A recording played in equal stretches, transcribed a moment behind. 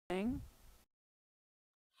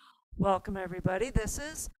Welcome, everybody. This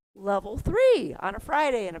is level 3 on a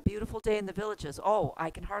Friday and a beautiful day in the villages. Oh, I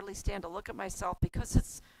can hardly stand to look at myself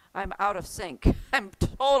because I'm out of sync. I'm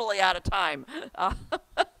totally out of time. Uh,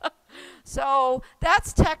 so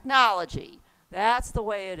that's technology. That's the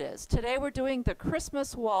way it is. Today we're doing the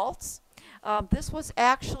Christmas Waltz. This was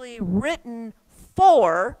actually written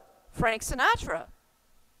for Frank Sinatra.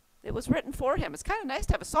 It was written for him. It's kind of nice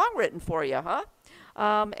to have a song written for you, huh?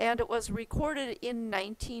 And it was recorded in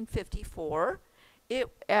 1954.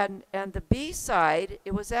 And the B side,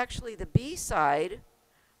 it was actually the B side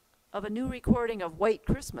of a new recording of White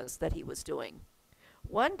Christmas that he was doing.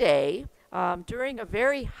 One day, during a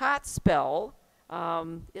very hot spell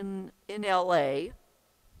in L.A.,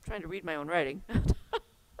 I'm trying to read my own writing.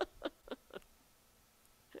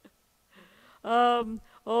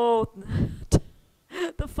 Oh,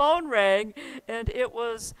 the phone rang, and it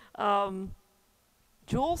was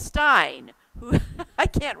Jewel Stein, who I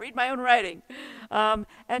can't read my own writing. And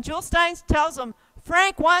Jewel Stein tells him,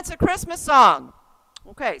 Frank wants a Christmas song.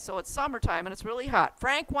 Okay, so it's summertime and it's really hot.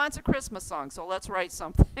 Frank wants a Christmas song, so let's write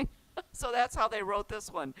something. So that's how they wrote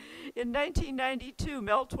this one. In 1992,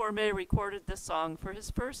 Mel Torme recorded this song for his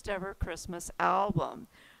first ever Christmas album.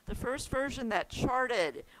 The first version that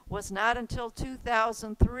charted was not until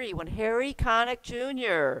 2003 when Harry Connick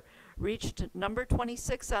Jr. reached number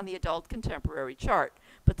 26 on the adult contemporary chart.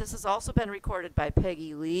 But this has also been recorded by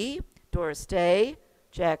Peggy Lee, Doris Day,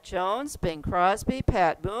 Jack Jones, Bing Crosby,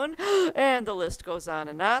 Pat Boone, and the list goes on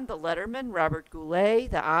and on. The Letterman, Robert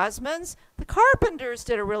Goulet, the Osmonds, the Carpenters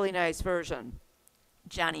did a really nice version.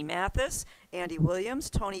 Johnny Mathis, Andy Williams,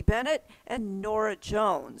 Tony Bennett, and Nora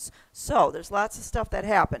Jones. So there's lots of stuff that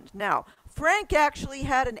happened. Now, Frank actually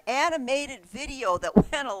had an animated video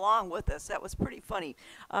that went along with this. That was pretty funny.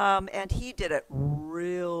 And he did it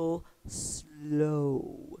real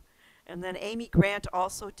slow. And then Amy Grant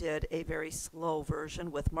also did a very slow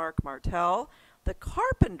version with Mark Martel. The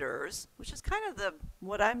Carpenters, which is kind of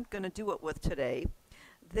what I'm going to do it with today,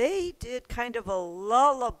 they did kind of a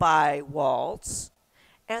lullaby waltz.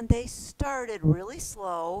 And they started really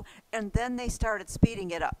slow, and then they started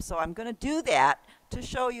speeding it up. So I'm going to do that to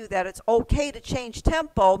show you that it's okay to change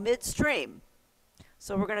tempo midstream.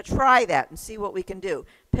 So we're going to try that and see what we can do.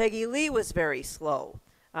 Peggy Lee was very slow.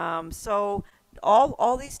 So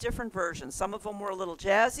all these different versions. Some of them were a little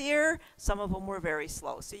jazzier. Some of them were very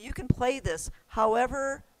slow. So you can play this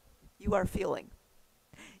however you are feeling,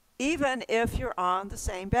 even if you're on the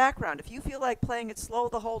same background. If you feel like playing it slow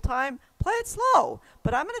the whole time, play it slow.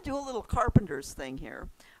 But I'm going to do a little Carpenters thing here.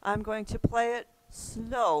 I'm going to play it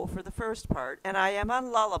slow for the first part, and I am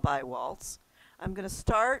on Lullaby Waltz. I'm going to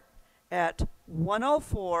start at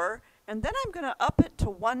 104, and then I'm going to up it to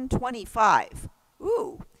 125.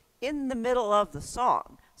 Ooh, in the middle of the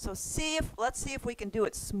song. So let's see if we can do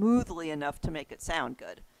it smoothly enough to make it sound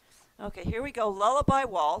good. Okay, here we go, Lullaby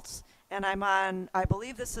Waltz. And I'm on, I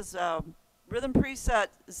believe this is rhythm preset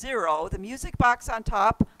 0, the music box on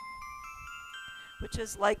top, which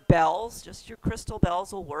is like bells, just your crystal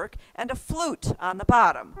bells will work, and a flute on the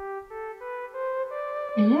bottom.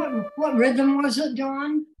 And what rhythm was it,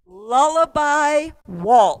 Dawn? Lullaby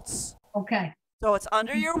Waltz. Okay. So it's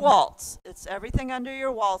under your waltz. It's everything under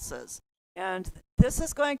your waltzes. And this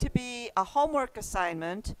is going to be a homework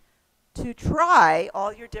assignment to try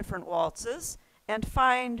all your different waltzes and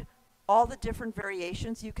find all the different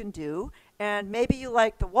variations you can do. And maybe you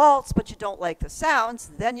like the waltz, but you don't like the sounds.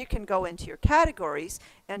 Then you can go into your categories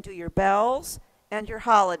and do your bells and your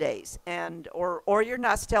holidays, and or your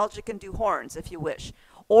nostalgic and do horns if you wish.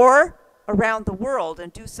 Or around the world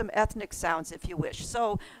and do some ethnic sounds if you wish.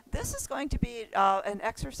 So this is going to be an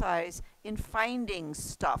exercise in finding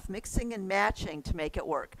stuff, mixing and matching to make it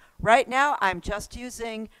work. Right now I'm just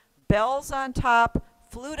using bells on top,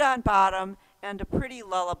 flute on bottom, and a pretty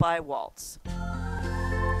lullaby waltz.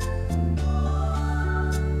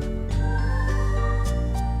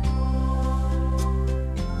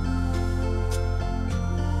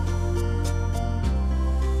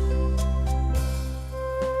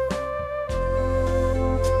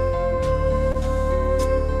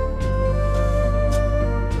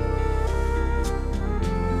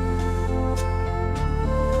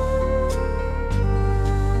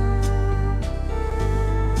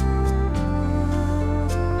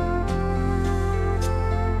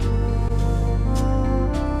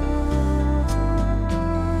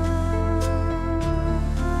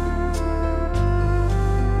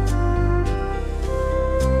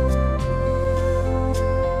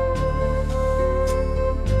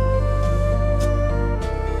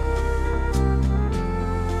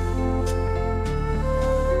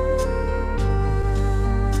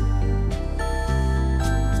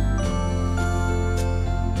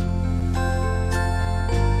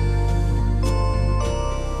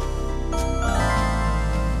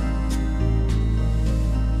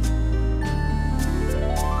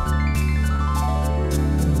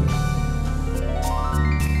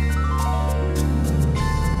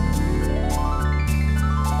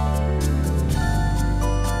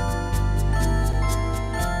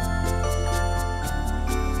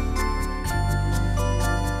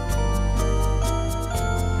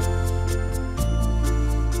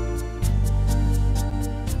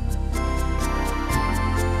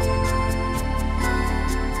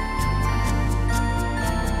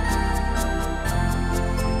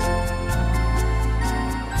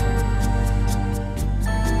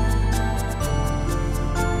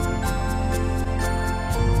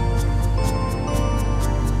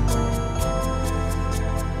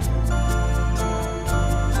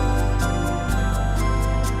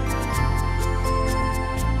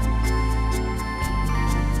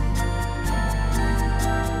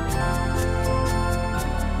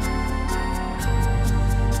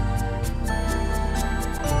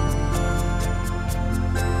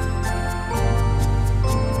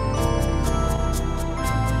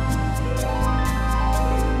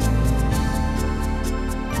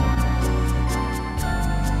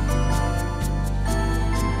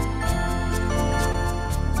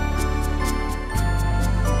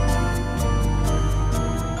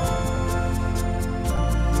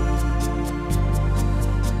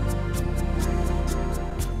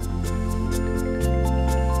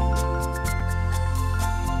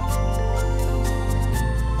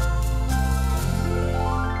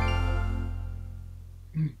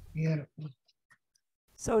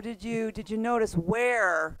 So did you notice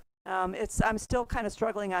where I'm still kind of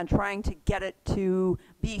struggling on trying to get it to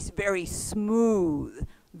be very smooth,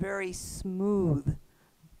 very smooth.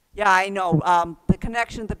 Yeah, I know.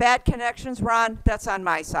 The bad connections, Ron, that's on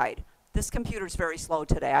my side. This computer's very slow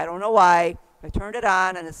today. I don't know why. I turned it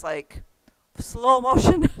on and it's like slow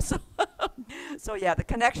motion. So yeah, the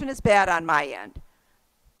connection is bad on my end.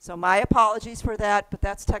 So my apologies for that, but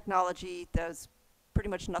that's technology. There's pretty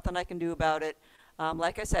much nothing I can do about it.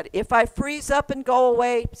 Like I said, if I freeze up and go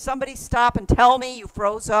away, somebody stop and tell me you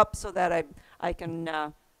froze up so that I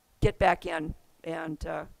can get back in and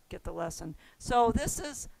get the lesson. So this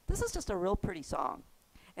is just a real pretty song.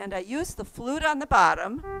 And I used the flute on the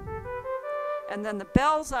bottom and then the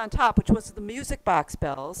bells on top, which was the music box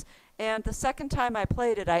bells. And the second time I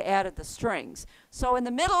played it, I added the strings. So in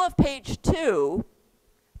the middle of page 2,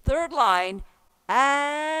 third line,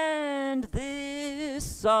 and this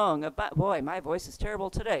song about, boy, my voice is terrible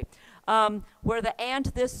today. Where the and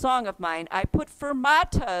this song of mine, I put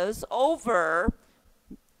fermatas over,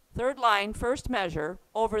 third line, first measure,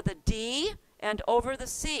 over the D and over the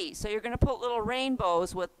C. So you're going to put little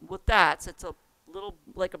rainbows with dots. It's a little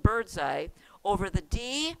like a bird's eye over the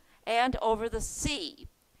D and over the C.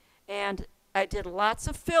 And I did lots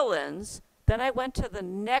of fill-ins. Then I went to the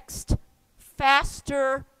next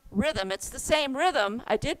faster rhythm. It's the same rhythm.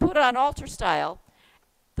 I did put on alter style.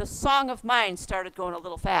 The song of mine started going a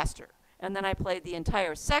little faster. And then I played the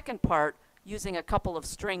entire second part using a couple of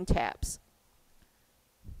string taps.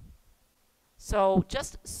 So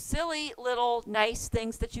just silly little nice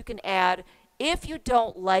things that you can add. If you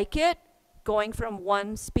don't like it, going from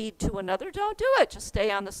one speed to another, don't do it. Just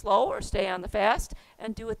stay on the slow or stay on the fast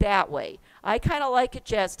and do it that way. I kind of like it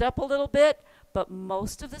jazzed up a little bit, but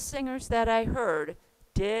most of the singers that I heard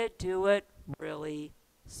did do it really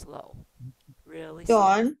slow. Really slow.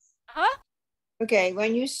 Dawn, Huh? okay,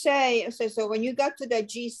 when you say, so when you got to the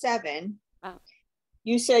G7, Uh.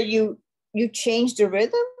 you said you changed the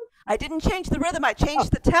rhythm? I didn't change the rhythm. I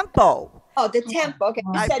changed the tempo. Oh, the tempo. Okay.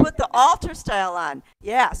 You I said, put the alter style on.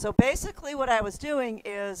 Yeah, so basically what I was doing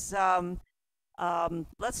is,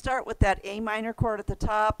 let's start with that A minor chord at the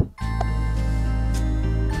top.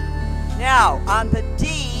 Now, on the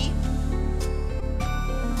D,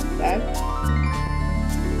 okay.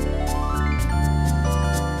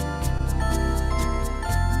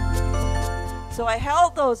 so I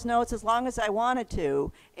held those notes as long as I wanted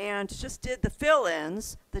to and just did the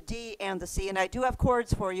fill-ins, the D and the C, and I do have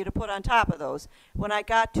chords for you to put on top of those. When I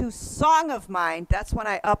got to Song of Mine, that's when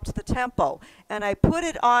I upped the tempo. And I put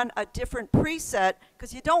it on a different preset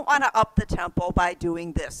because you don't want to up the tempo by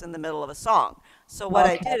doing this in the middle of a song. So what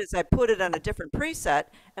I did is I put it on a different preset,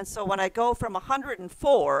 and so when I go from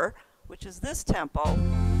 104, which is this tempo,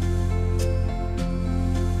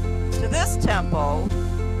 to this tempo,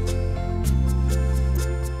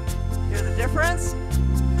 hear the difference?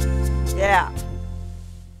 Yeah.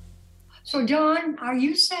 So Dawn, are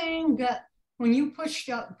you saying that when you put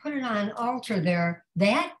it on alter there,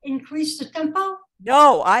 that increased the tempo?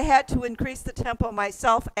 No, I had to increase the tempo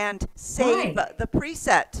myself and save Right. the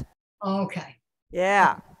preset. Okay,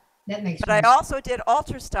 Yeah. that makes But I sense. also did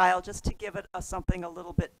alter style just to give it something a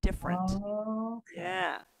little bit different. Okay.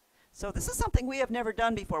 Yeah. So this is something we have never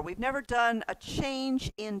done before. We've never done a change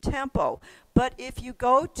in tempo. But if you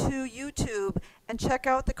go to YouTube and check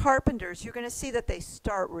out the Carpenters, you're going to see that they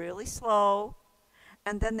start really slow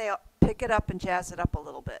and then they'll pick it up and jazz it up a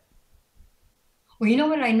little bit. Well, you know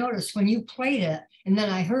what I noticed when you played it, and then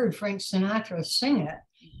I heard Frank Sinatra sing it.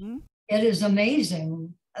 Mm-hmm. It is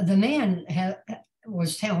amazing. The man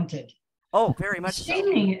was talented. Oh, very much so.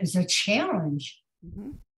 Singing is a challenge.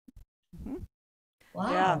 Mm-hmm. Mm-hmm. Wow.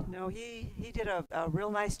 Yeah, no, he did a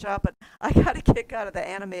real nice job, but I got a kick out of the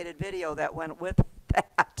animated video that went with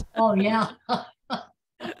that. Oh, yeah.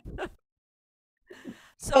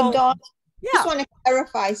 So Dawn, yeah. just want to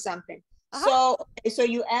clarify something. Uh-huh. So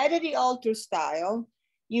you added the alter style,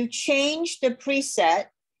 you changed the preset,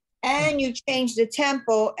 and you changed the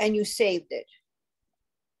tempo, and you saved it.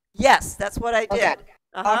 Yes, that's what I did. Okay.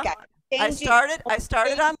 Uh-huh. Okay. I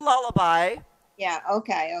started on Lullaby Yeah.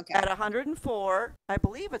 Okay. Okay. at 104. I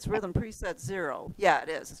believe it's rhythm preset 0. Yeah, it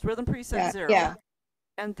is. It's rhythm preset Yeah, 0. yeah.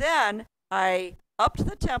 And then I upped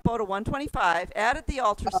the tempo to 125, added the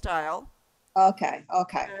alter style. Okay.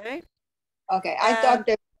 Okay. Okay. Okay.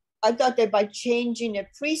 And- I thought that by changing the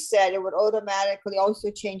preset, it would automatically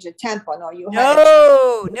also change the tempo. No, you had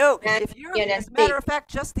No. And- If you're, yeah, as that's a matter big. of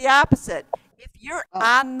fact, just the opposite. If you're Oh.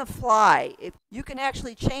 on the fly, if you can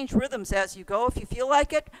actually change rhythms as you go if you feel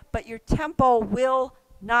like it, but your tempo will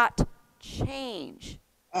not change.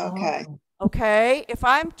 Okay. Okay, if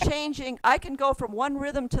I'm changing, I can go from one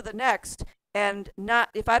rhythm to the next, and not,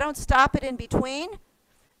 if I don't stop it in between,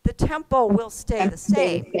 the tempo will stay the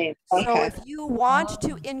same. So Okay. if you want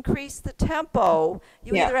to increase the tempo,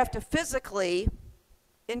 you Yeah. either have to physically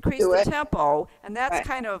increase Do the it. tempo, and that's Right.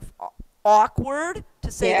 kind of awkward, to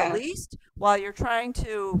say Yeah. the least, while you're trying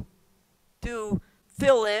to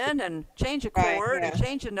fill in and change a Right, chord and yeah.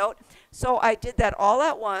 change a note. So I did that all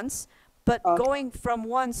at once, but Okay. going from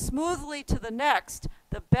one smoothly to the next,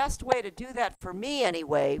 the best way to do that for me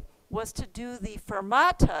anyway was to do the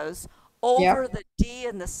fermatas over the D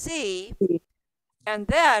and the C. And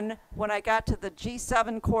then when I got to the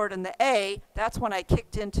G7 chord and the A, that's when I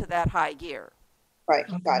kicked into that high gear. Right,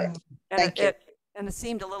 got it. And Thank you. it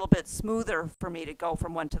seemed a little bit smoother for me to go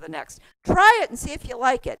from one to the next. Try it and see if you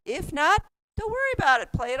like it. If not, don't worry about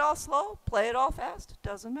it. Play it all slow, play it all fast.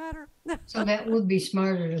 Doesn't matter. So that would be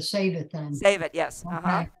smarter to save it then. Save it, yes.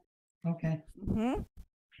 Uh-huh. Okay. Mm-hmm.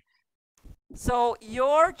 So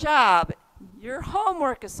your job, your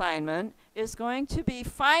homework assignment is going to be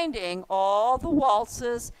finding all the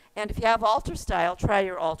waltzes, and if you have alter style, try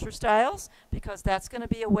your alter styles, because that's going to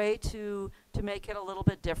be a way to make it a little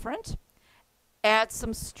bit different. Add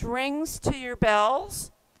some strings to your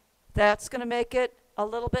bells. That's going to make it a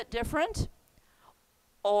little bit different.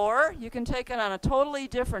 Or you can take it on a totally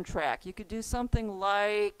different track. You could do something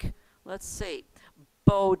like, let's see,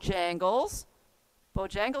 Bojangles.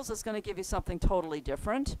 Bojangles is going to give you something totally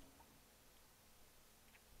different.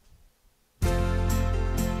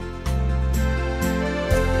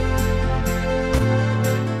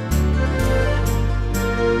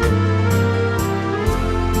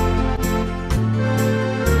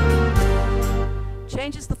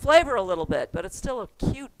 Changes the flavor a little bit, but it's still a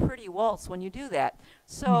cute, pretty waltz when you do that.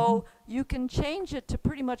 So you can change it to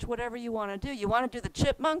pretty much whatever you want to do. You want to do the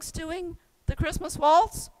Chipmunks doing the Christmas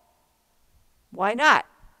waltz? Why not?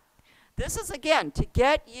 This is, again, to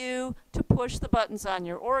get you to push the buttons on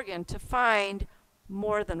your organ to find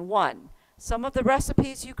more than one. Some of the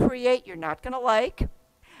recipes you create you're not going to like,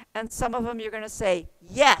 and some of them you're going to say,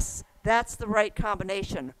 yes, that's the right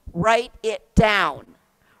combination. Write it down.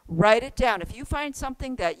 Write it down. If you find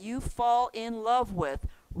something that you fall in love with,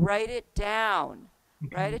 write it down.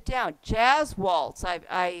 Okay. Write it down. Jazz waltz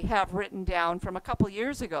I have written down from a couple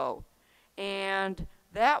years ago. And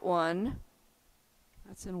that one,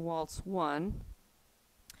 that's in Waltz 1.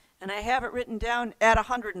 And I have it written down at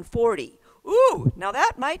 140. Ooh, now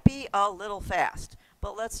that might be a little fast,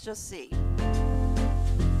 but let's just see.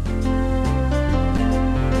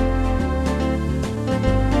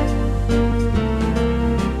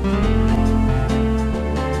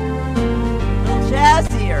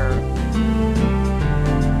 Jazzier.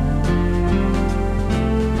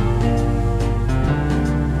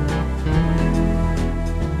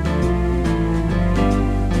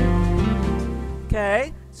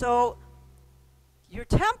 Okay, so your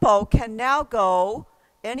tempo can now go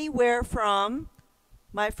anywhere from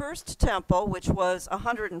my first tempo, which was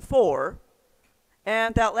 104,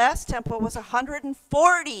 and that last tempo was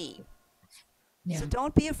 140. Yeah. So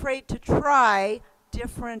don't be afraid to try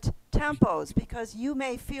different tempos, because you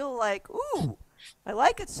may feel like, ooh, I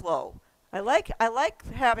like it slow. I like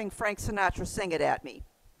having Frank Sinatra sing it at me.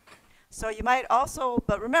 So you might also,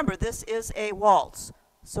 but remember, this is a waltz.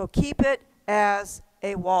 So keep it as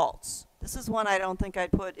a waltz. This is one I don't think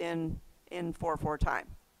I'd put in 4/4 time.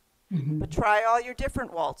 Mm-hmm. But try all your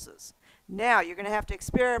different waltzes. Now you're going to have to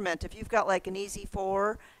experiment. If you've got like an easy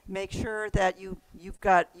 4, make sure that you've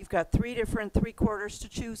got 3 different 3/4 to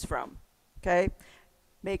choose from. Okay?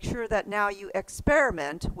 Make sure that now you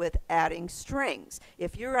experiment with adding strings.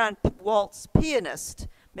 If you're on Waltz Pianist,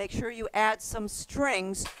 make sure you add some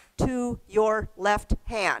strings to your left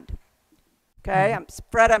hand. Okay,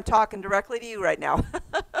 Fred, I'm talking directly to you right now.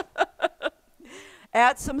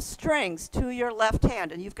 Add some strings to your left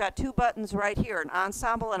hand, and you've got 2 buttons right here, an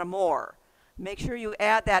ensemble and a more. Make sure you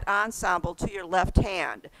add that ensemble to your left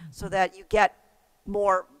hand so that you get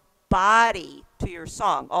more body to your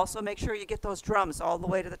song. Also, make sure you get those drums all the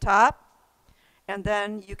way to the top. And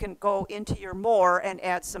then you can go into your more and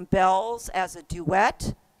add some bells as a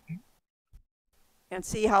duet and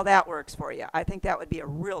see how that works for you. I think that would be a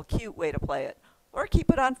real cute way to play it. Or keep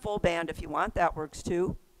it on full band if you want. That works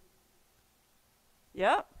too.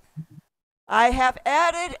 Yep. I have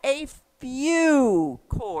added a few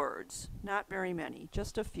chords. Not very many,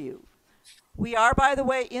 just a few. We are, by the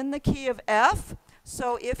way, in the key of F.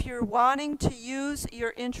 So if you're wanting to use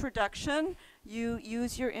your introduction, you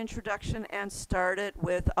use your introduction and start it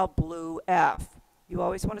with a blue F. You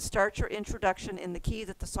always want to start your introduction in the key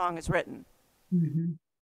that the song is written. Mm-hmm.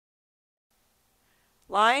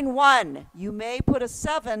 Line 1, you may put a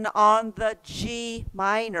 7 on the G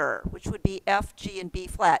minor, which would be F, G, and B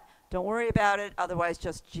flat. Don't worry about it, otherwise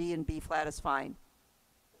just G and B flat is fine.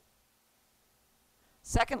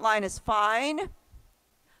 Second line is fine.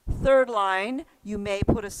 Third line, you may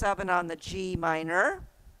put a 7 on the G minor.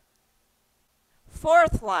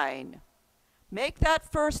 Fourth line, make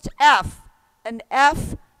that first F an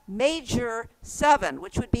F major 7,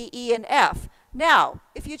 which would be E and F. Now,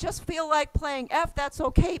 if you just feel like playing F, that's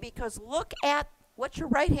okay, because look at what your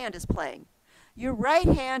right hand is playing. Your right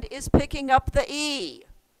hand is picking up the E.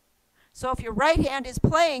 So if your right hand is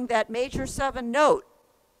playing that major 7 note,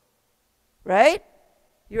 right?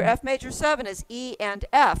 Your F major 7 is E and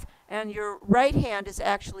F, and your right hand is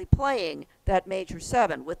actually playing that major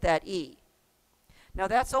 7 with that E. Now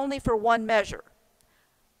that's only for one measure.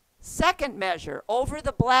 Second measure, over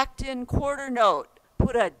the blacked-in quarter note,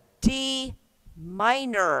 put a D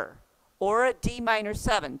minor or a D minor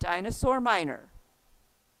 7, dinosaur minor.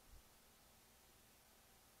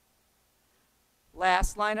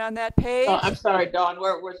 Last line on that page. Oh, I'm sorry, Dawn.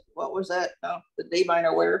 What was that? Oh, the D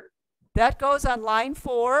minor where? That goes on line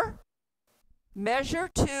 4, measure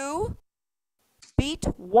 2, beat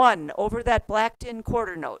 1 over that blacked-in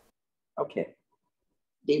quarter note. Okay.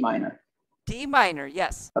 D minor. D minor,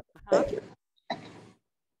 yes. Thank you.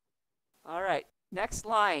 All right, next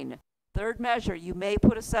line. Third measure, you may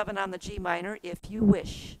put a 7 on the G minor if you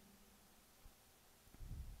wish.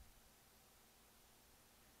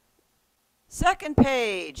 Second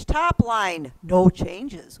page, top line, no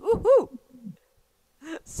changes. Woohoo!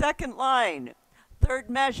 Second line, third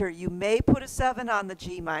measure, you may put a 7 on the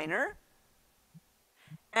G minor.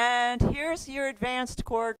 And here's your advanced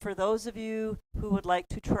chord for those of you who would like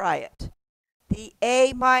to try it. The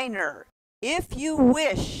A minor. If you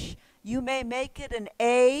wish, you may make it an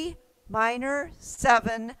A minor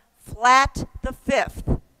 7 flat the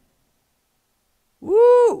 5th.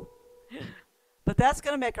 Woo! But that's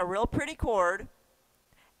going to make a real pretty chord.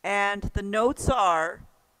 And the notes are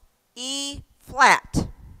E flat,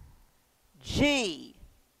 G,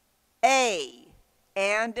 A,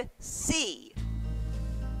 and C.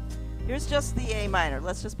 Here's just the A minor.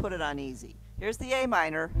 Let's just put it on easy. Here's the A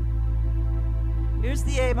minor. Here's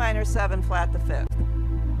the A minor 7 flat the 5th.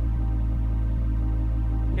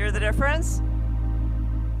 Hear the difference?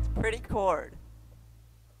 It's a pretty chord.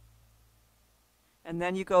 And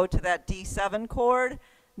then you go to that D7 chord.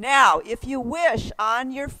 Now, if you wish,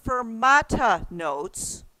 on your fermata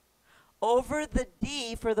notes, over the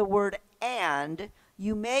D for the word and,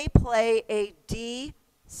 you may play a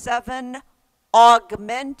D7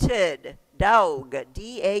 augmented, Daug,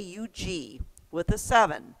 D-A-U-G, with a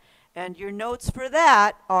 7. And your notes for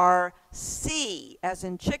that are C as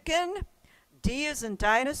in chicken, D as in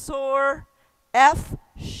dinosaur, F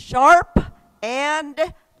sharp,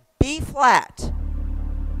 and B flat.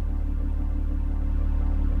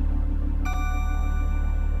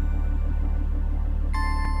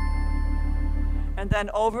 And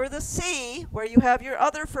then over the C, where you have your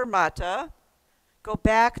other fermata, go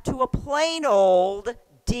back to a plain old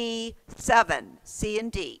D7, C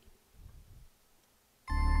and D.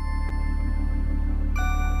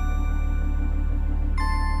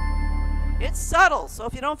 It's subtle, so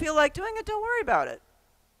if you don't feel like doing it, don't worry about it.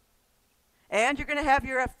 And you're going to have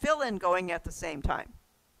your fill-in going at the same time.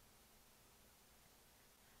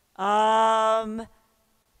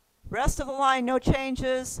 Rest of the line, no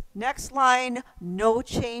changes. Next line, no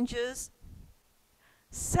changes.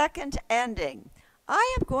 Second ending.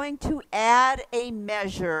 I am going to add a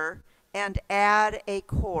measure and add a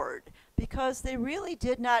chord because they really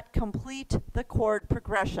did not complete the chord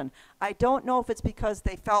progression. I don't know if it's because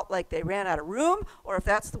they felt like they ran out of room or if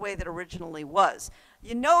that's the way that originally was.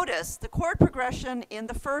 You notice the chord progression in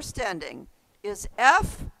the first ending is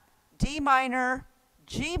F, D minor,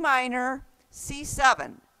 G minor,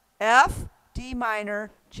 C7. F, D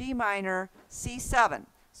minor, G minor, C7.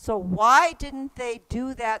 So why didn't they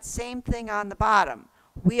do that same thing on the bottom?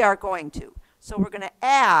 We are going to. So we're going to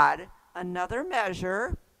add another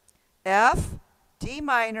measure, F, D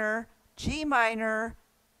minor, G minor,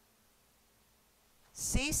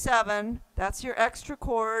 C7, that's your extra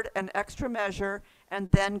chord and extra measure,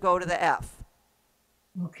 and then go to the F.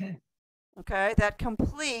 Okay. Okay, that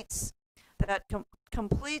completes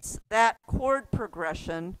that chord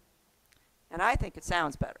progression, and I think it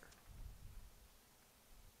sounds better.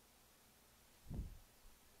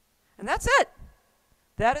 And that's it.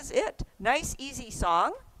 That is it. Nice, easy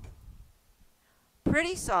song.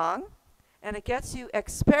 Pretty song. And it gets you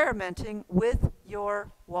experimenting with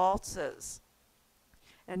your waltzes.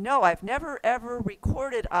 And no, I've never, ever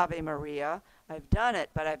recorded Ave Maria. I've done it,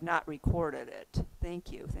 but I've not recorded it. Thank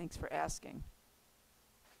you. Thanks for asking.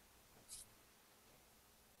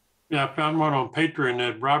 Yeah, I found one on Patreon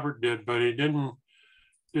that Robert did, but he didn't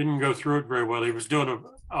go through it very well. He was doing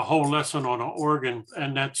a whole lesson on an organ,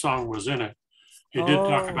 and that song was in it. He did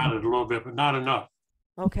talk about it a little bit, but not enough.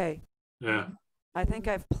 Okay. Yeah. I think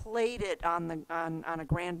I've played it on a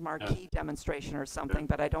Grand Marquis demonstration or something,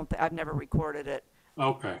 but I've never recorded it.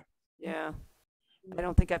 Okay. Yeah. I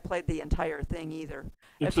don't think I played the entire thing either.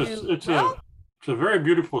 It's a very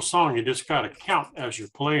beautiful song. You just got to count as you're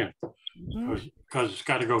playing because it's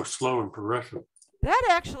got to go slow and progressive. That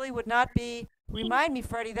actually would not be, remind me,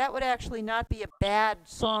 Freddie, that would actually not be a bad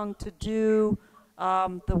song to do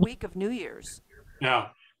the week of New Year's. Yeah.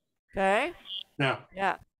 Okay? Yeah.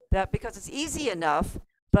 Yeah. That because it's easy enough,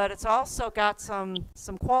 but it's also got some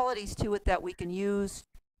qualities to it that we can use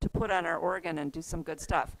to put on our organ and do some good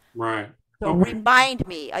stuff. Right. So Okay. remind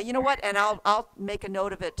me. You know what? And I'll make a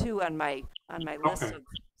note of it too on my list Okay. of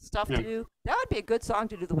stuff to do. That would be a good song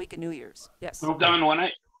to do the week of New Year's. Yes. Okay.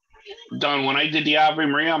 Daun, when I did the Ave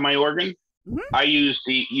Maria on my organ, Mhm. I used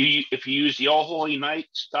if you use the All Holy Night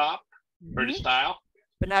stop or the style,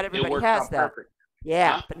 But not it everybody works has out that. perfect.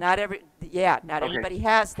 Yeah, Huh? but not everybody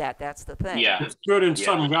has that. That's the thing. Yeah, It's good in Yeah.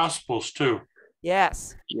 some gospels too.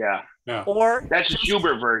 Yes. yeah. Yeah. Or That's a just,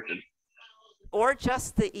 Schubert version. or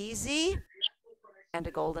just the easy and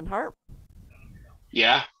a golden harp.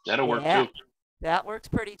 Yeah, that'll work Yeah. too. That works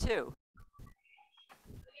pretty too.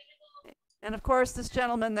 And of course, this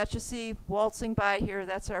gentleman that you see waltzing by here,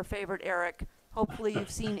 that's our favorite Eric. Hopefully you've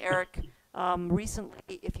seen Eric recently.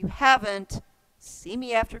 If you haven't, see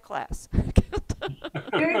me after class.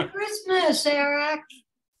 Merry Christmas, Eric.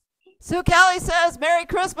 Sue Kelly says, Merry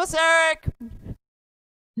Christmas, Eric.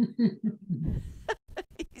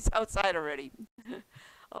 He's outside already.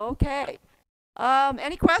 Okay.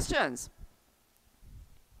 Any questions?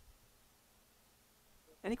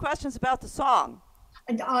 Any questions about the song?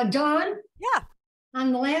 Dawn, Yeah.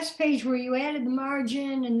 on the last page where you added the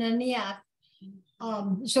margin and then the F,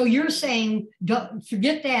 so you're saying, don't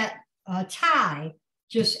forget that tie,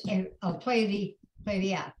 just play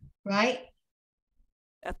the F, right?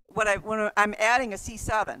 When I'm adding a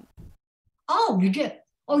C7. Oh, you did.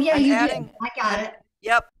 Oh, yeah, I'm you adding- did. I got it.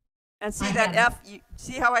 Yep. And see I that have F, you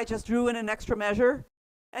see how I just drew in an extra measure?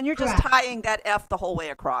 And you're just Correct. tying that F the whole way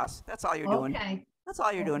across. That's all you're doing. Okay. That's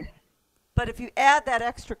all you're doing. But if you add that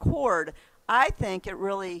extra chord, I think it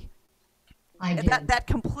really, I did. that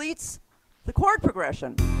completes the chord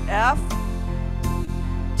progression. F,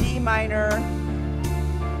 D minor,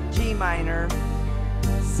 G minor,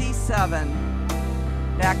 C7,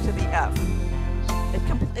 back to the F.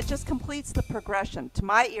 It just completes the progression. To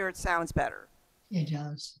my ear, it sounds better. It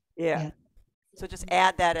does. Yeah. Yeah. So just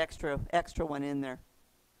add that extra one in there.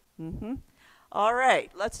 All right,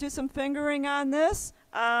 let's do some fingering on this.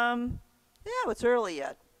 Yeah, it's early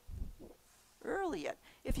yet. Early yet.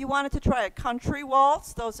 If you wanted to try a country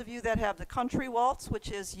waltz, those of you that have the country waltz, which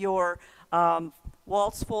is your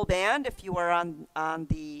waltz full band, if you are on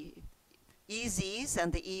the EZs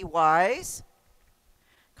and the EYs,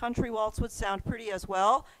 country waltz would sound pretty as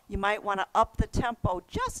well. You might want to up the tempo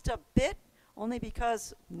just a bit, only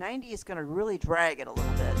because 90 is going to really drag it a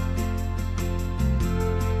little bit.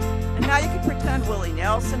 And now you can pretend Willie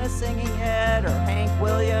Nelson is singing it, or Hank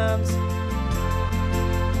Williams.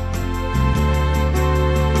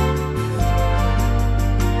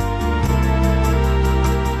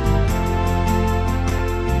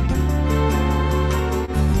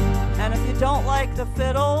 And if you don't like the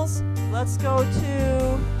fiddles, let's go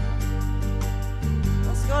to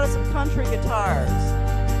some country guitars.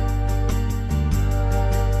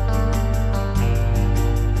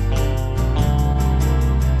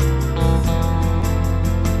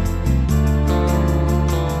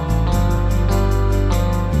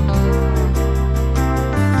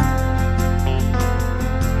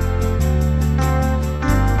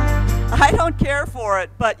 I don't care for it,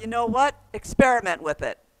 but you know what? Experiment with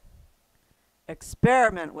it.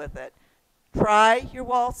 Experiment with it. Try your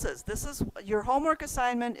waltzes. This is your homework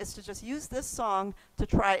assignment, is to just use this song to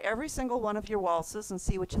try every single one of your waltzes and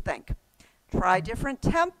see what you think. Try different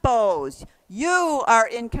tempos. You are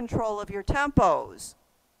in control of your tempos.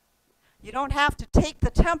 You don't have to take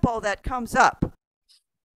the tempo that comes up.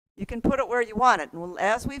 You can put it where you want it. And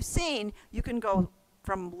as we've seen, you can go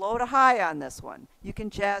from low to high on this one. You can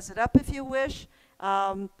jazz it up if you wish.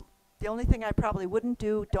 The only thing I probably wouldn't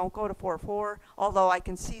do, don't go to 4/4, although I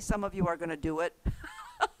can see some of you are going to do it.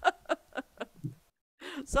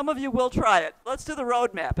 Some of you will try it. Let's do the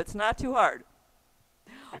road map. It's not too hard.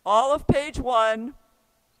 All of page 1,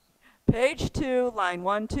 Page 2, line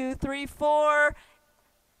 1, 2, 3, 4.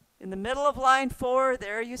 In the middle of line 4,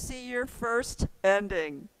 there you see your first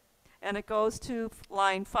ending. And it goes to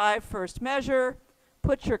line 5, first measure.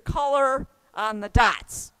 Put your color on the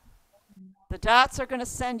dots. The dots are going to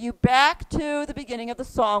send you back to the beginning of the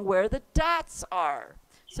song where the dots are.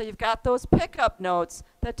 So you've got those pickup notes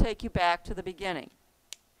that take you back to the beginning.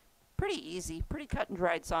 Pretty easy, pretty cut and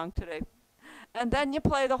dried song today. And then you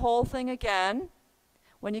play the whole thing again.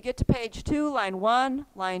 When you get to page 2, line 1,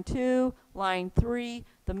 line 2, line 3,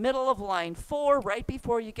 the middle of line 4, right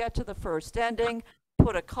before you get to the first ending,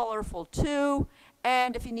 put a colorful 2,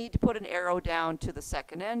 and if you need to put an arrow down to the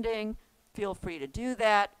second ending, feel free to do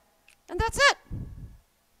that. And that's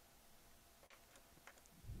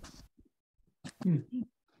it.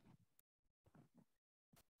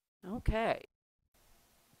 Okay.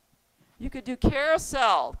 You could do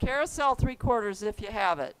carousel 3/4 if you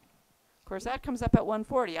have it. Of course, that comes up at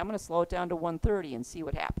 140. I'm going to slow it down to 130 and see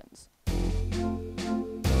what happens.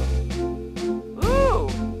 Ooh!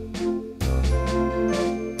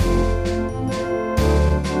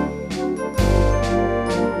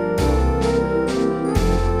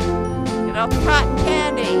 Get out the cotton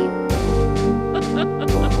candy.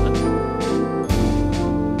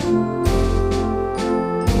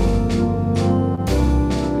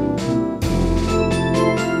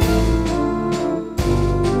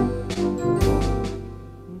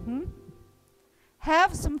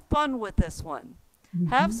 Have some fun with this one.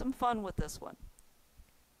 Have some fun with this one.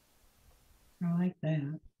 I like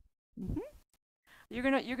that.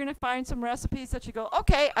 You're gonna find some recipes that you go,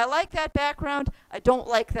 okay, I like that background. I don't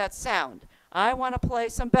like that sound. I want to play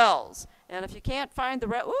some bells. And if you can't find the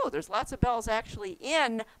ooh, there's lots of bells actually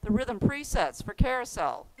in the rhythm presets for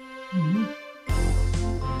carousel.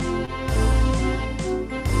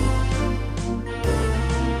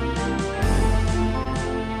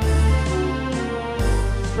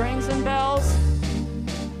 Strings and bells.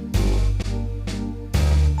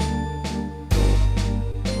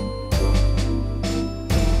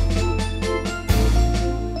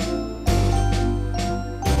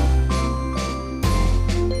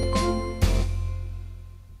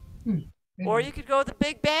 Or you could go the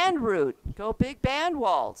big band route. Go big band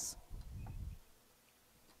waltz.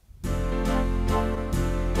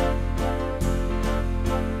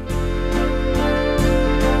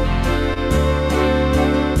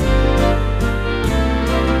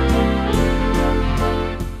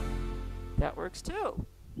 That works too.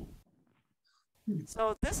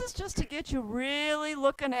 So this is just to get you really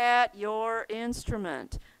looking at your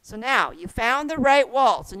instrument. So now you found the right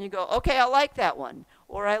waltz and you go, okay, I like that one.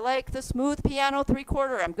 Or I like the smooth piano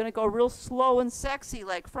 3/4. I'm going to go real slow and sexy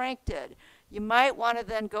like Frank did. You might want to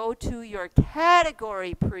then go to your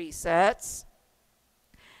category presets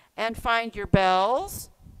and find your bells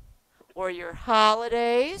or your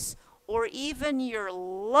holidays or even your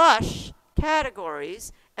lush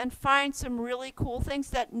categories and find some really cool things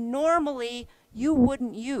that normally you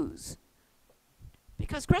wouldn't use.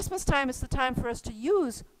 Because Christmas time is the time for us to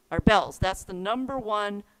use our bells. That's the number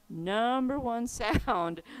one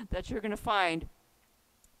sound that you're going to find.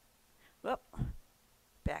 Well,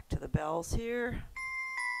 back to the bells here.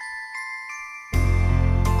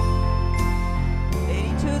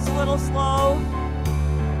 82 is a little slow.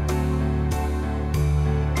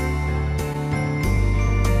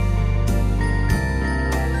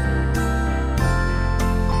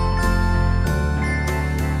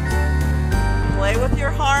 Play with your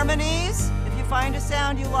harmonies if you find a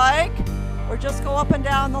sound you like, or just go up and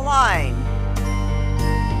down the line.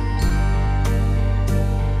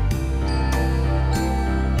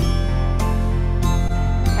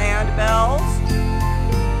 Hand bells.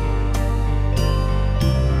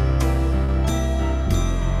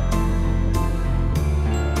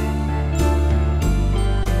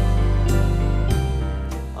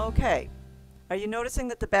 Okay, are you noticing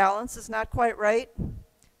that the balance is not quite right?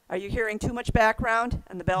 Are you hearing too much background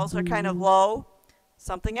and the bells are kind of low?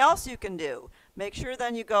 Something else you can do. Make sure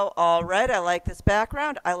then you go, all right, I like this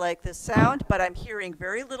background, I like this sound, but I'm hearing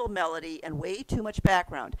very little melody and way too much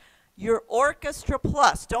background. Your Orchestra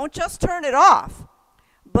Plus, don't just turn it off,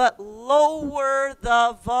 but lower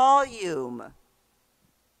the volume.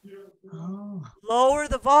 Oh. Lower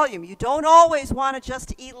the volume. You don't always want to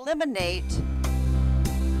just eliminate.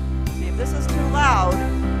 See, if this is too loud,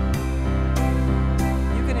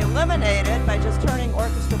 you can eliminate it by just turning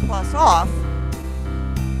Orchestra Plus off.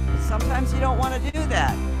 Sometimes you don't want to do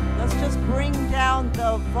that. Let's just bring down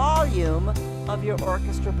the volume of your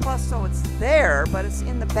Orchestra Plus so it's there, but it's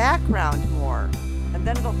in the background more. And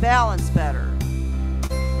then it'll balance better.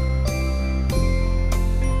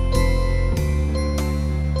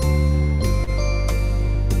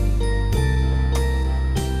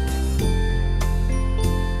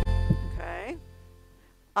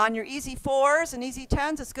 On your easy 4s and easy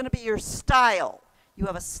 10s, it's going to be your style. You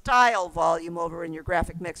have a style volume over in your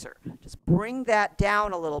graphic mixer. Just bring that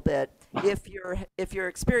down a little bit if you're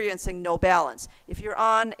experiencing no balance. If you're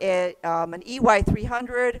on an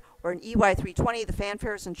EY300 or an EY320, the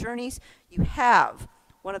fanfares and journeys, you have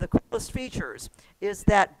one of the coolest features is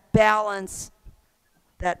that balance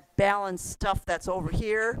stuff that's over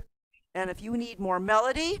here. And if you need more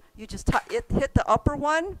melody, you just hit the upper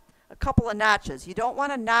one a couple of notches. You don't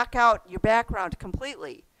want to knock out your background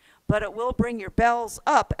completely, but it will bring your bells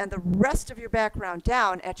up and the rest of your background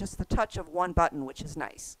down at just the touch of one button, which is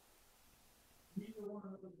nice.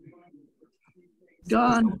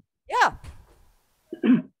 Dawn, Yeah.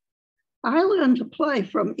 I learned to play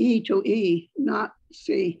from E to E, not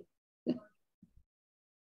C.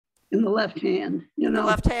 In the left hand, you know. The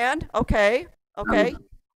left hand? Okay. Okay. I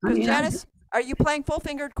Because mean, Janice, are you playing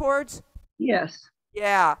full-fingered chords? yes.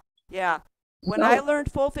 Yeah. Yeah. When So- I learned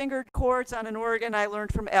full-fingered chords on an organ, I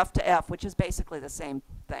learned from F to F, which is basically the same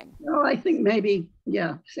thing. No, I think maybe,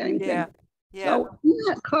 yeah, same thing. Yeah. Yeah. So in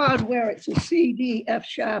that chord where it's a C, D, F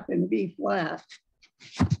sharp, and B flat,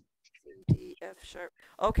 D, F sharp.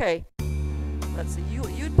 Okay. Let's see.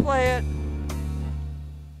 You'd play it.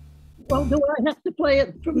 well, do I have to play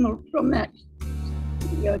it from that?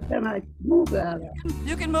 Yeah, can I move that?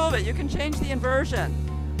 You can move it. You can change the inversion.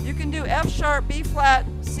 You can do F sharp, B flat,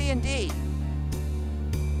 C, and D.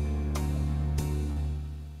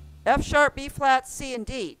 F sharp, B flat, C, and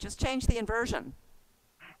D. Just change the inversion.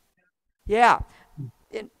 Yeah.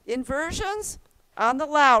 Inversions on the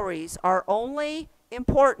Lowrys are only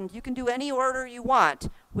important. You can do any order you want,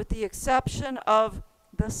 with the exception of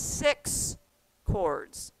the 6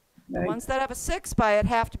 chords. The Right. ones that have a 6 by it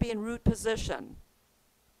have to be in root position.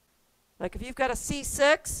 Like if you've got a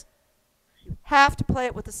C6, you have to play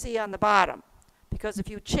it with the C on the bottom. Because if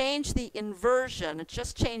you change the inversion,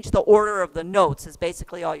 just change the order of the notes is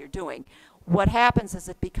basically all you're doing. What happens is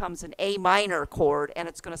it becomes an A minor chord and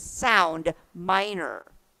it's going to sound minor.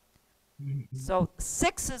 So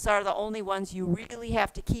 6s are the only ones you really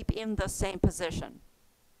have to keep in the same position.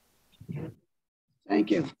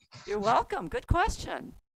 Thank you. You're welcome. Good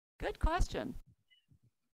question. Good question.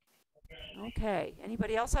 Okay.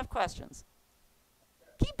 Anybody else have questions?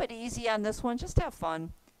 Keep it easy on this one. Just have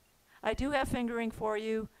fun. I do have fingering for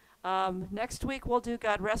you. Next week we'll do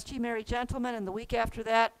God Rest Ye Merry Gentlemen, and the week after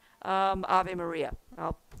that, Ave Maria.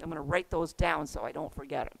 I'm going to write those down so I don't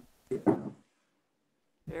forget them.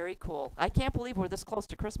 Very cool. I can't believe we're this close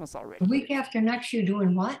to Christmas already. The week after next, you're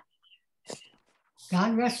doing what?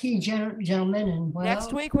 God rest ye, gentlemen, and what Next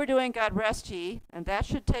else? week we're doing God Rest Ye, and that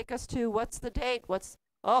should take us to, what's the date?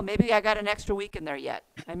 Oh, maybe I got an extra week in there yet.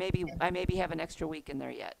 I maybe have an extra week in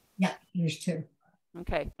there yet. Yeah, there's 2.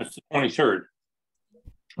 Okay. That's the 23rd.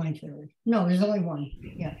 23rd. No, there's only 1.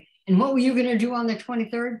 Yeah. And what were you going to do on the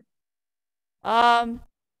 23rd?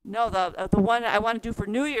 No, the one I want to do for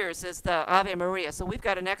New Year's is the Ave Maria, so we've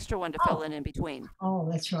got an extra one to fill in between. Oh,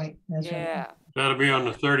 that's right. That's Yeah. right. That'll be on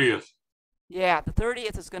the 30th. Yeah, the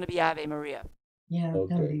 30th is going to be Ave Maria. Yeah,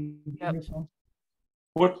 that'd Okay. be Yep. beautiful.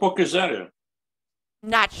 What book is that in?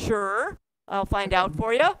 Not sure. I'll find out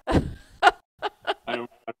for you. I don't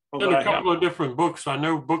know In that a I have. couple of different books. I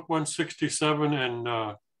know book 167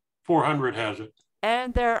 and 400 has it.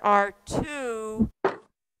 And there are 2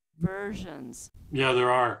 versions. Yeah,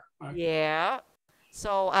 there are. Yeah.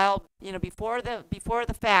 So I'll, before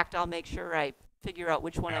the fact, I'll make sure I figure out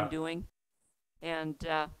which one I'm Yeah. doing, and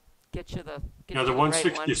get you the Yeah, the right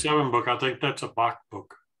 167 book, I think that's a Bach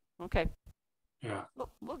book. one. Okay. Yeah.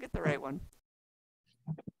 We'll get the right one.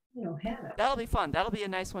 You don't have it. That'll be fun. That'll be a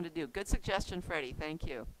nice one to do. Good suggestion, Freddie. Thank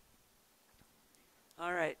you.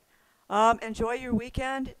 All right. Enjoy your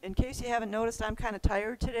weekend. In case you haven't noticed, I'm kind of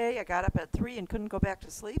tired today. I got up at 3 and couldn't go back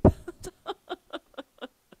to sleep.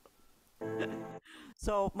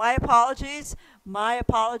 So my apologies,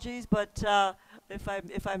 but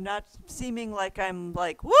if I'm not seeming like I'm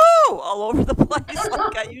like, woo, all over the place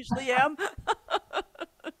like I usually am,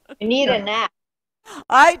 You need a nap.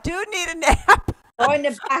 I do need a nap. Go in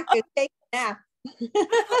the back and take a nap.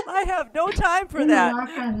 I have no time for You that. know,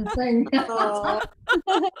 kind of thing. Oh,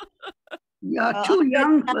 You're too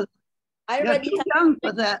young for, I you're already too young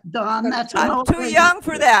for that, Dawn. That's an I'm old too lady. young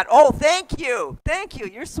for that. Oh, thank you. Thank you.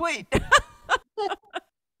 You're sweet.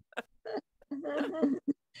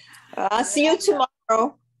 I'll see you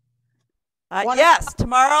tomorrow. One Yes,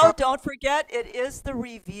 tomorrow, don't forget, it is the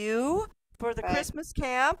review for the Right. Christmas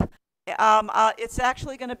camp. It's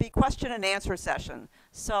actually going to be question and answer session.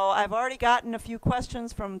 So I've already gotten a few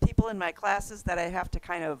questions from people in my classes that I have to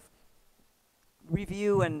kind of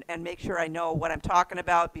review and make sure I know what I'm talking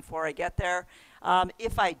about before I get there.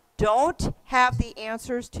 If I don't have the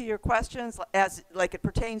answers to your questions as like it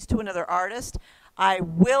pertains to another artist, I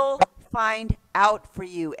will find out for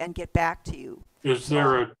you and get back to you. Is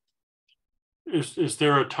there a is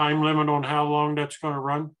there a time limit on how long that's going to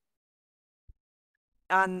run?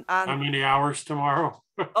 How many hours tomorrow?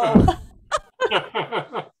 Oh,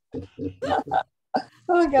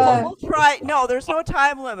 Oh, God. we'll try. No, there's no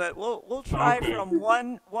time limit. We'll try Okay. from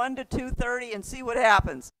 1 to 2:30 and see what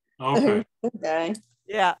happens. Okay. Okay.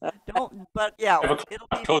 Yeah, don't. But yeah, it'll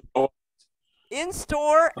be in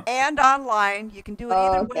store and online. You can do it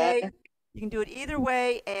either Okay. way. You can do it either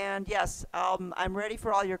way. And yes, I'm ready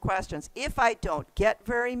for all your questions. If I don't get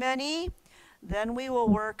very many, then we will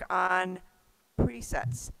work on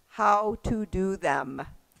presets, how to do them,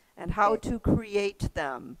 and how to create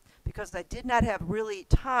them, because I did not have really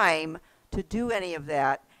time to do any of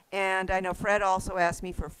that. And I know Fred also asked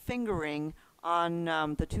me for fingering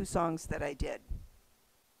on the 2 songs that I did.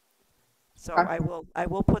 So Okay. I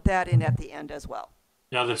will put that in at the end as well.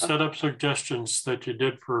 Yeah, the setup suggestions that you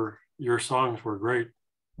did for your songs were great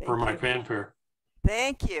for Thank my you. fanfare.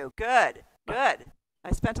 Thank you. Good. Good.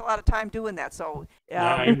 I spent a lot of time doing that, so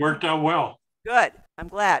Yeah, it worked out well. good. I'm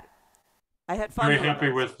glad. I had fun. Very doing happy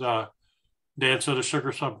those. with Dance of the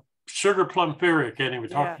Sugar Plum Fairy. I can't even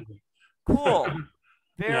Yeah. talk to you. Cool.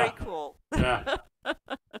 Very Yeah. cool. Yeah,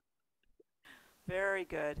 Very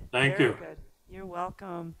good. Thank Very you. good. You're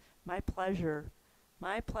welcome. My pleasure.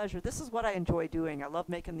 My pleasure. This is what I enjoy doing. I love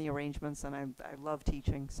making the arrangements, and I love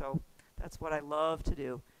teaching. So that's what I love to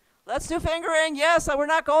do. Let's do fingering. Yes, we're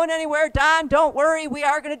not going anywhere. Don, don't worry. We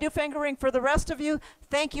are going to do fingering for the rest of you.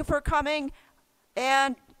 Thank you for coming,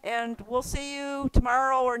 and we'll see you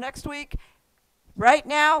tomorrow or next week. Right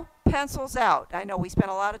now, pencils out. I know we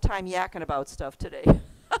spent a lot of time yakking about stuff today.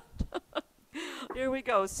 Here we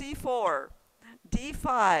go. C4,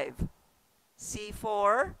 D5,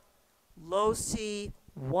 C4, low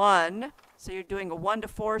C1. So you're doing a 1 to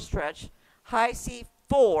 4 stretch. High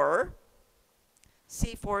C4,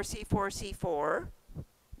 C4, C4, C4.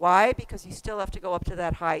 Why? Because you still have to go up to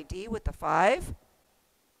that high D with the 5.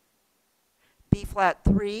 B flat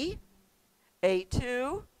 3,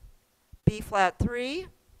 A2, B flat 3,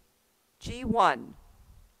 G1,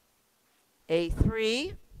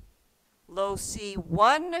 A3, low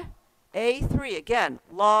C1, A3. Again,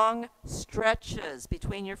 long stretches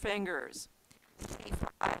between your fingers.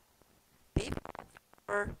 C5, B flat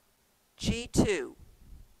 4, G2,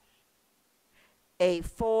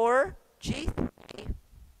 A4, G3,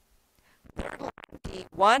 third line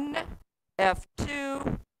D1,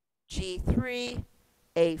 F2, G3,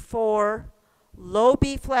 A4, low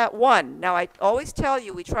B flat 1. Now I always tell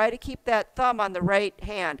you we try to keep that thumb on the right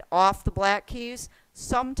hand off the black keys.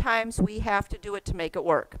 Sometimes we have to do it to make it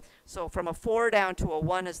work. So from a 4 down to a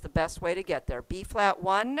 1 is the best way to get there. B flat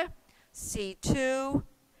 1, C2,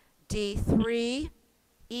 D3,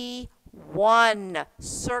 E1.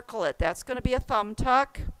 Circle it. That's going to be a thumb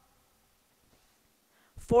tuck.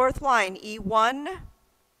 Fourth line, E1,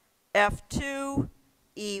 F2,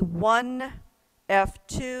 E1,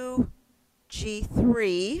 F2,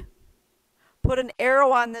 G3. Put an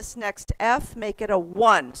arrow on this next F, make it a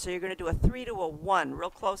 1. So you're going to do a 3 to a 1, real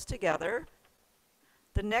close together.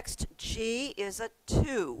 The next G is a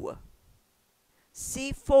 2.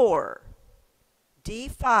 C4,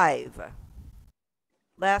 D5.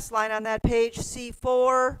 Last line on that page,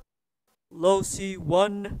 C4, low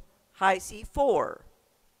C1, high C4.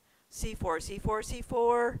 C4, C4,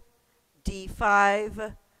 C4,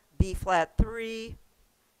 D5, B flat 3,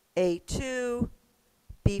 A2,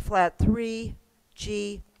 B flat 3,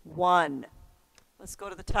 G1. Let's go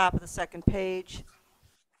to the top of the second page.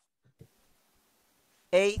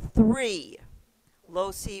 A3,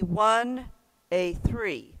 low C1,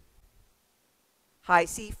 A3, high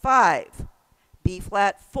C5, B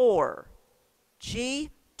flat 4,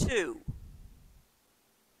 G2.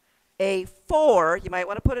 A4, you might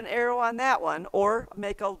want to put an arrow on that one, or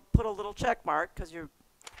put a little check mark because you're,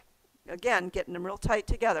 again, getting them real tight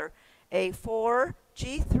together. A4,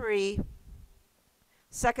 G3,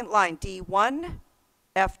 second line D1,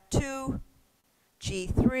 F2,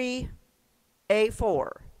 G3,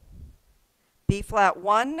 A4, B flat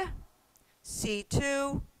 1,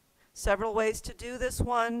 C2, several ways to do this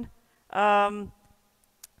one.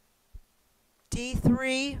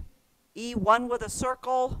 D3, E1 with a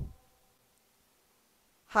circle,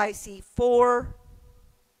 high C4.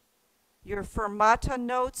 Your fermata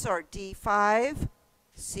notes are D5,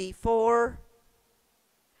 C4,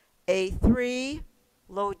 A3,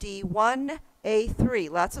 low D1, A3.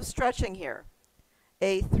 Lots of stretching here.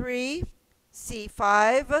 A3,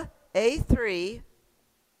 C5, A3,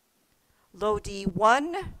 low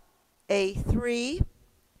D1, A3,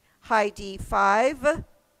 high D5,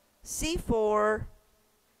 C4,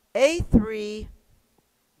 A3,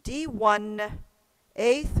 D1,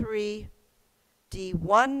 A3,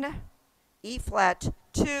 D1, E flat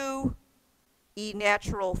 2, E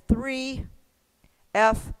natural 3,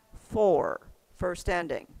 F4, first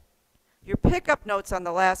ending. Your pickup notes on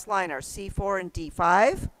the last line are C4 and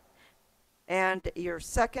D5, and your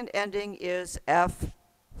second ending is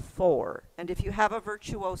F4. And if you have a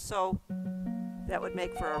virtuoso, that would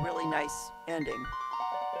make for a really nice ending.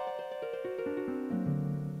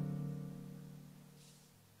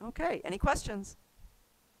 Okay, any questions?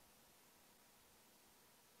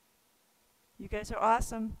 You guys are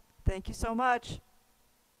awesome. Thank you so much.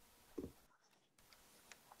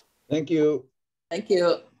 Thank you. Thank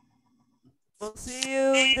you. We'll see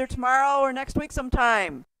you either tomorrow or next week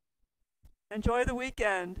sometime. Enjoy the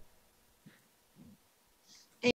weekend.